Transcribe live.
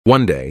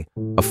One day,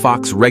 a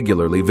fox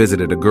regularly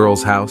visited a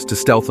girl's house to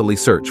stealthily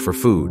search for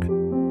food.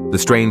 The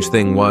strange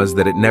thing was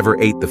that it never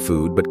ate the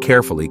food but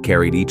carefully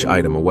carried each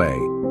item away.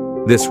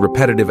 This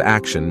repetitive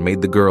action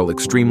made the girl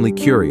extremely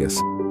curious,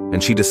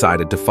 and she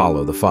decided to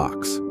follow the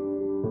fox.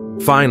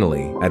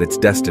 Finally, at its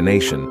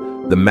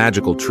destination, the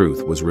magical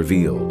truth was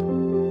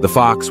revealed. The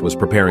fox was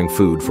preparing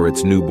food for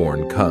its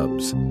newborn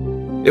cubs.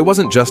 It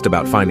wasn't just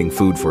about finding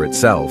food for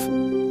itself,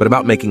 but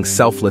about making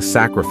selfless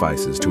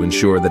sacrifices to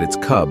ensure that its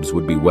cubs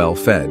would be well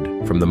fed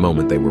from the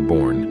moment they were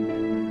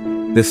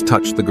born. This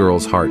touched the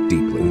girl's heart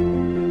deeply.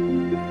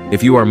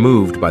 If you are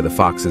moved by the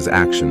fox's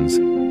actions,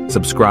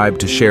 subscribe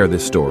to share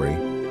this story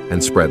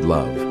and spread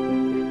love.